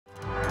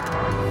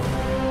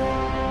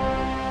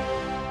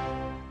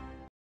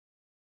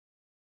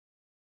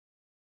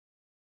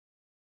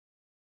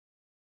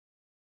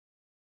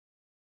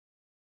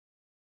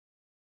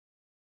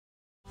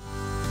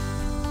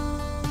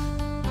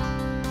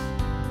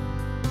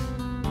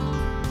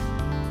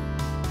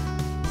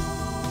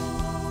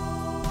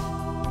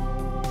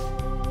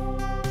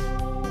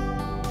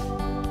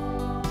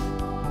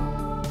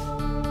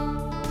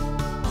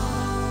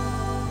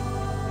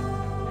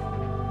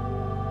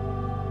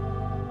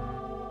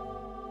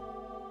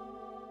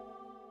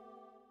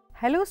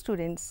Hello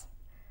students,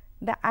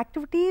 the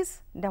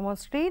activities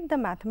demonstrate the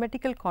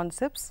mathematical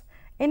concepts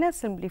in a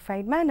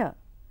simplified manner.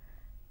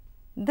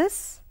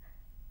 This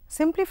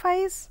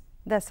simplifies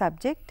the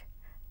subject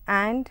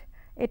and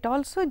it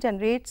also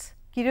generates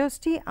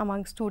curiosity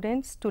among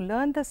students to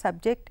learn the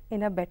subject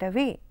in a better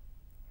way.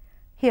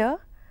 Here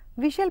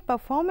we shall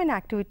perform an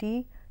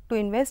activity to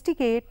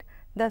investigate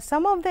the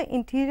sum of the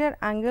interior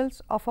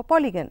angles of a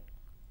polygon.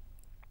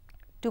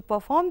 To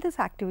perform this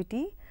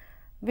activity,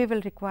 we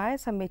will require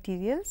some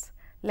materials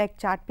like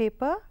chart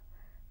paper,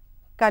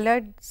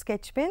 colored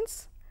sketch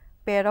pens,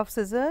 pair of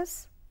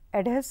scissors,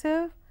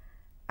 adhesive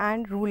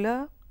and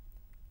ruler.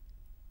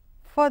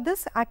 For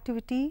this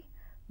activity,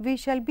 we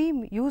shall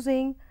be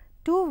using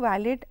two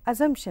valid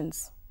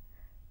assumptions,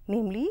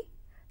 namely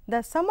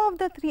the sum of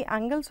the three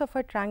angles of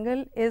a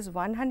triangle is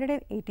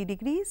 180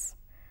 degrees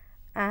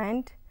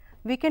and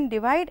we can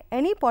divide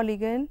any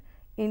polygon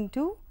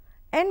into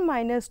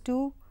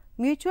n-2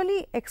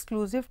 mutually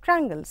exclusive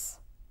triangles.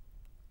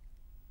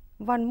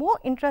 One more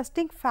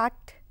interesting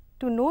fact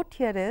to note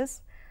here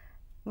is,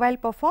 while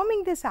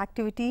performing this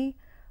activity,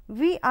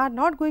 we are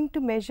not going to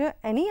measure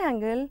any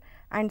angle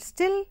and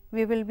still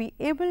we will be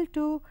able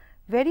to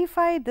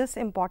verify this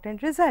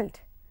important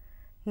result.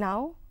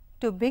 Now,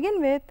 to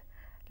begin with,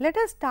 let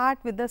us start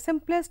with the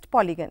simplest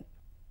polygon,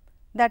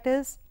 that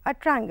is a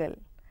triangle.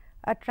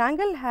 A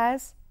triangle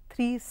has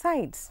three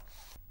sides.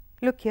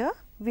 Look here,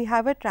 we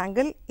have a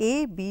triangle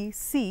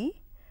ABC.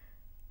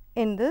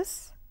 In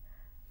this,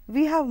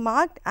 we have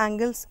marked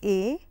angles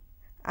A,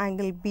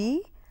 angle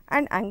B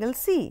and angle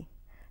C.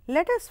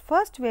 Let us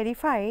first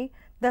verify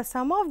the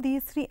sum of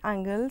these three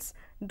angles,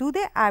 do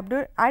they add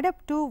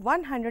up to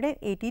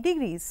 180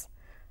 degrees.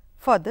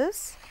 For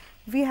this,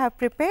 we have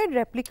prepared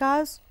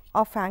replicas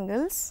of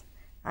angles,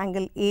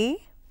 angle A,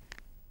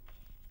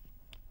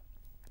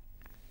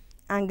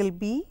 angle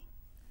B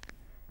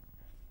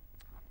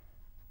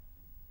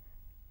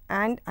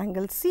and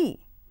angle C.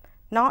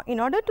 Now,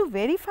 in order to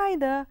verify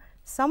the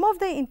sum of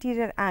the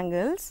interior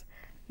angles,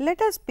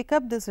 let us pick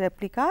up these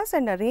replicas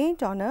and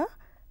arrange on a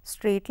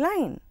straight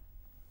line.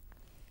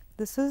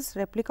 This is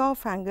replica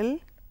of angle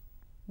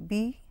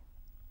B,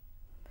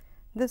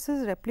 this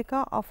is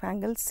replica of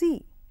angle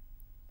C.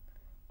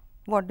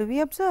 What do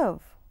we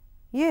observe?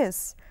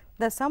 Yes,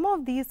 the sum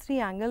of these three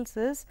angles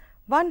is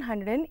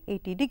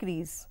 180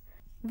 degrees.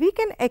 We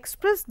can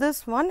express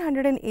this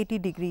 180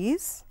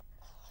 degrees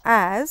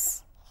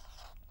as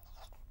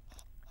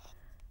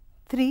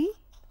 3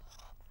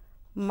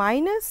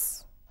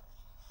 minus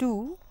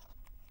 2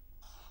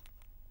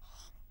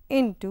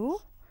 into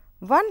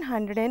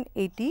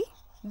 180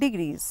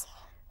 degrees,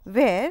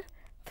 where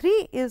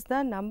 3 is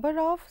the number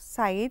of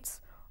sides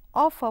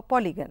of a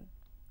polygon.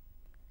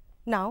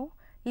 Now,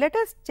 let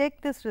us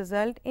check this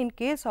result in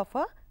case of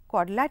a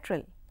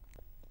quadrilateral.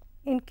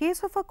 In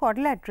case of a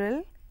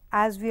quadrilateral,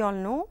 as we all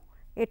know,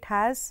 it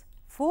has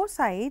 4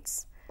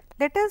 sides.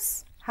 Let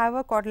us have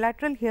a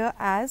quadrilateral here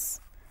as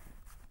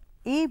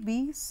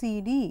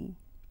ABCD.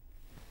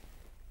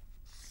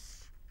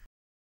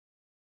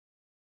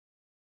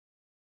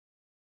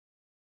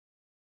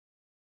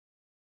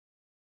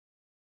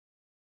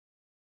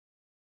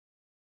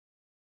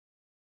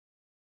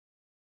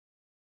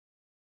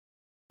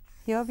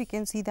 Here we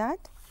can see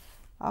that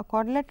a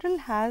quadrilateral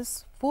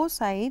has 4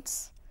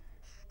 sides,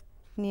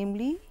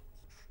 namely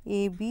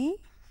AB,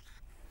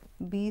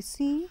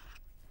 BC,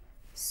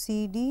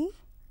 CD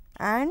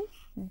and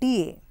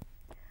DA.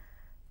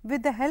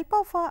 With the help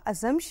of our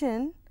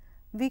assumption,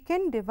 we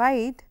can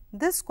divide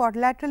this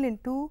quadrilateral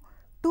into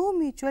two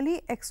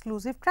mutually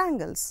exclusive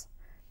triangles.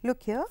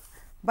 Look here,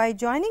 by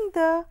joining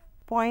the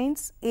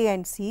points A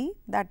and C,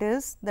 that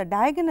is the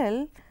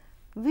diagonal,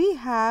 we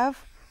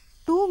have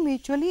two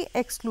mutually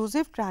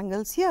exclusive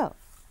triangles here,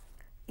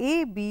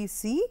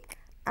 ABC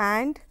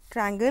and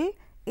triangle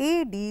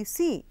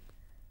ADC.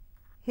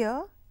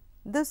 Here,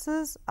 this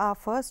is our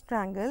first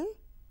triangle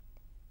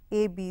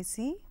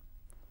ABC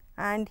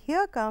and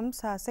here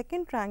comes our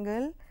second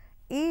triangle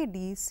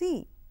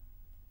ADC.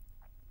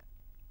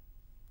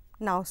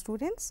 Now,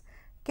 students,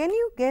 can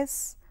you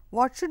guess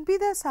what should be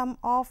the sum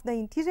of the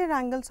interior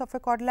angles of a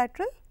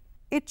quadrilateral?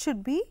 It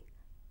should be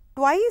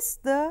twice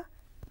the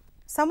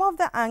sum of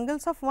the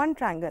angles of one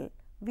triangle.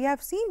 We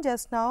have seen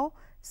just now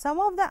sum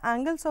of the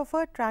angles of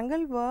a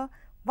triangle were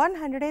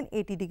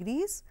 180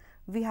 degrees.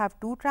 We have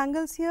two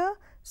triangles here.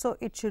 So,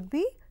 it should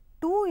be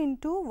 2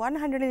 into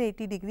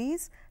 180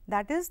 degrees,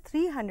 that is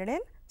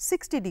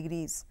 360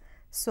 degrees.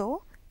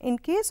 So, in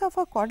case of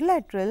a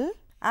quadrilateral,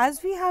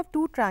 as we have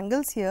two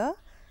triangles here,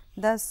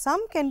 the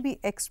sum can be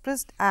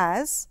expressed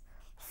as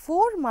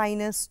 4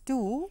 minus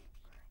 2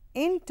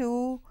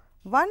 into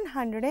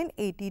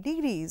 180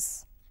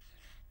 degrees.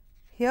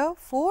 Here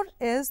 4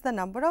 is the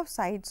number of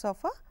sides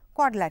of a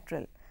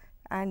quadrilateral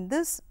and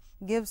this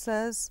gives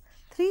us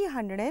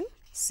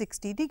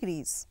 360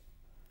 degrees.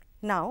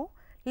 Now,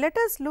 let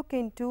us look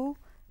into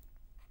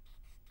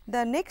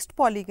the next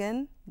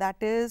polygon, that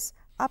is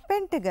a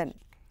pentagon.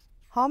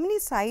 How many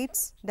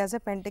sides does a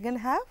pentagon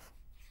have?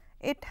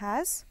 It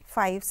has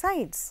 5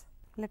 sides.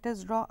 let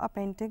us draw a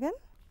pentagon.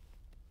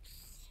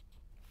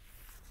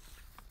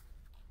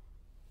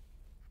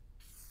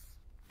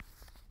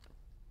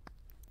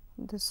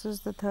 This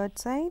is the third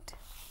side,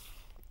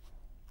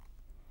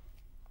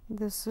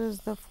 this is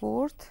the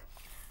fourth,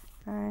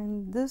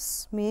 and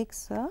this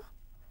makes a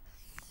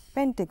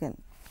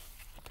pentagon.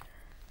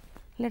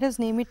 Let us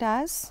name it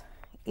as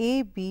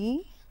A,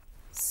 B,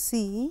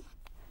 C,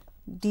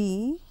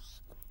 D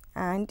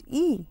and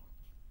E.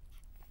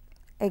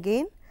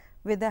 Again,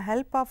 with the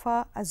help of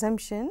our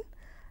assumption,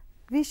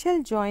 we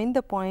shall join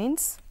the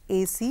points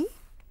AC.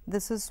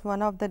 This is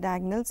one of the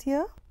diagonals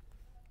here.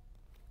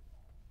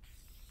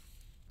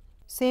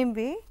 Same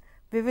way,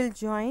 we will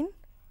join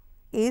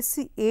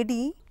AC,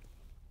 AD,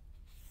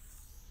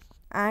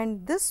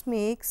 and this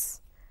makes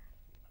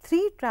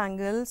 3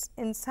 triangles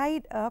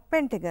inside a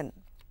pentagon.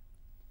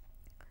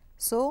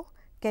 So,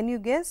 can you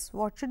guess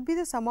what should be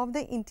the sum of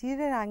the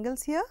interior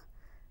angles here?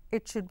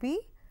 It should be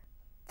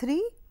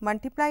 3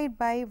 multiplied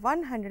by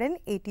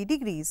 180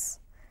 degrees,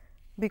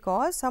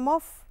 because sum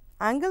of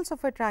angles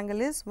of a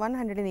triangle is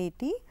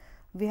 180.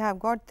 We have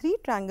got 3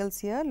 triangles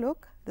here.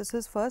 Look, this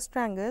is first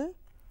triangle,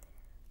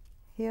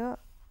 here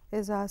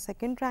is our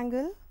second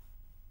triangle,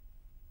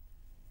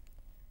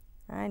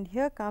 and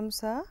here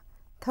comes a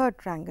third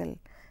triangle.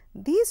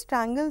 These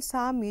triangles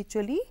are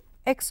mutually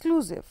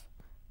exclusive,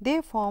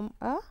 they form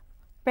a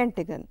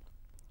pentagon.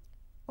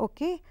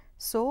 Okay.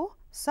 So,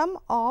 sum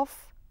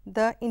of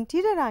the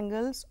interior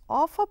angles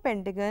of a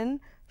pentagon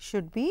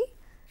should be,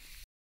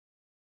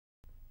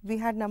 we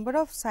had number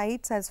of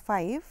sides as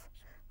 5,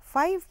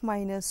 5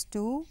 minus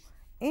 2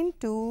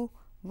 into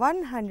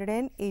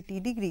 180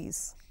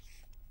 degrees,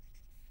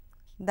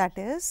 that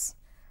is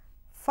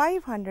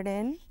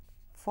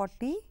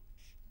 540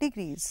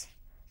 degrees.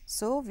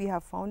 So, we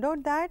have found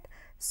out that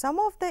sum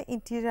of the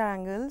interior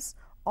angles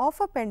of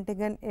a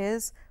pentagon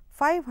is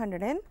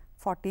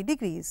 540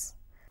 degrees.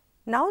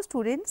 Now,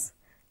 students,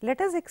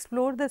 let us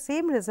explore the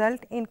same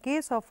result in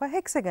case of a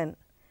hexagon.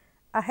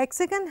 A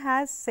hexagon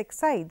has 6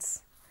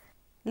 sides.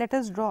 Let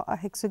us draw a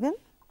hexagon.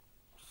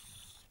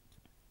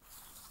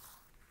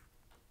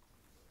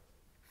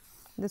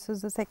 This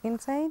is the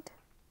second side,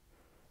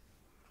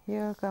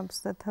 here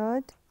comes the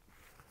third,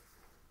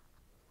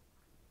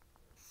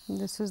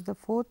 this is the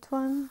fourth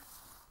one,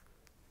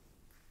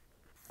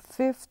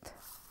 fifth,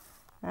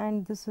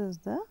 and this is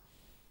the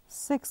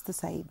sixth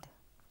side.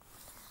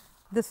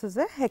 This is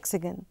a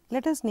hexagon.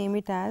 Let us name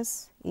it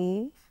as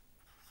A,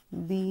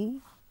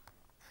 B,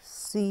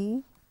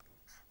 C,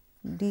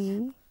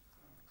 D,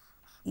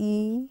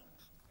 E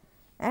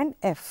and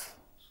F.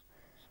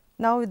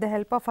 Now, with the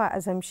help of our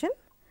assumption,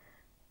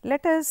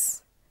 let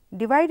us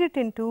divide it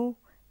into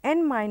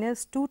n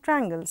minus 2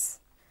 triangles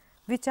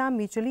which are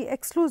mutually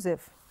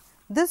exclusive.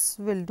 This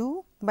will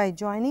do by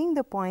joining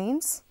the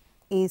points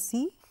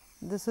AC,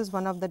 this is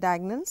one of the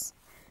diagonals.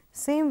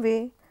 Same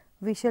way,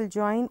 we shall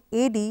join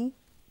AD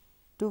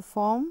to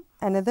form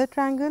another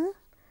triangle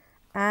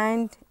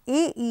and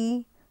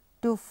AE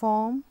to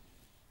form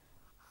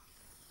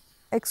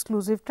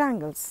exclusive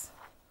triangles.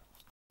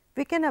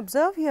 We can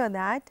observe here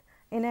that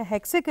in a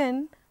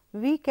hexagon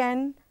we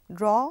can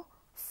draw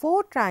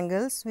 4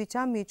 triangles which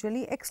are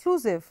mutually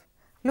exclusive.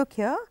 Look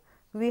here,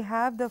 we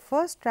have the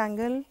first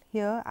triangle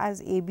here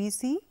as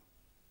ABC,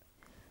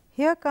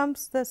 here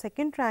comes the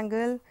second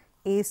triangle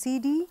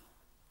ACD,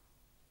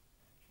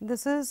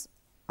 this is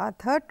a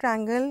third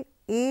triangle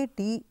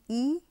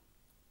ADE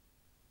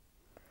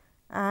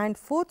and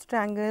fourth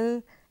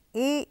triangle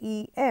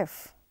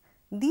AEF.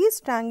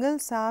 These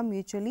triangles are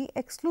mutually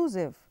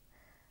exclusive.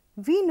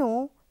 We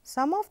know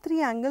sum of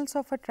 3 angles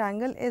of a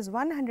triangle is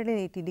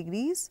 180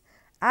 degrees.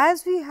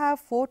 As we have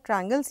 4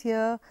 triangles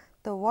here,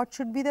 so what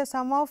should be the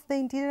sum of the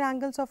interior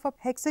angles of a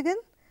hexagon?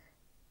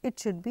 It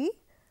should be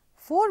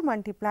 4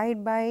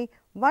 multiplied by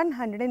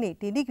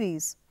 180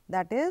 degrees,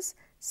 that is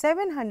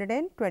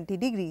 720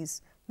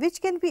 degrees,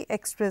 which can be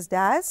expressed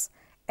as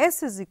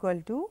S is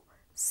equal to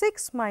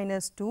 6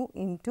 minus 2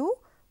 into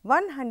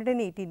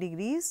 180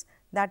 degrees,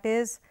 that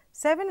is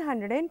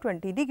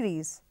 720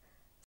 degrees.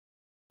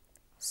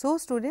 So,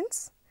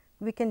 students,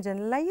 we can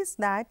generalize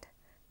that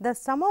the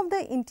sum of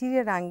the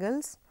interior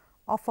angles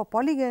of a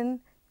polygon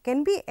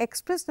can be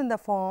expressed in the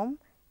form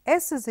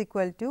S is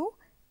equal to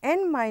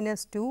n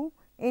minus 2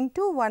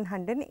 into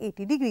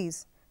 180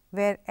 degrees,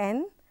 where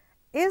n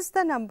is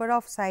the number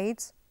of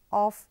sides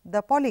of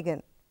the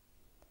polygon.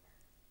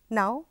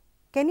 Now,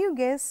 can you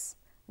guess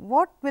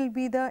what will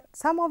be the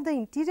sum of the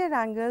interior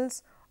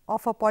angles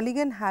of a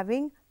polygon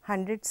having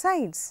 100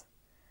 sides?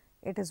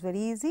 It is very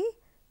easy.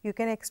 You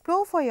can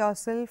explore for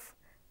yourself.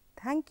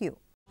 Thank you.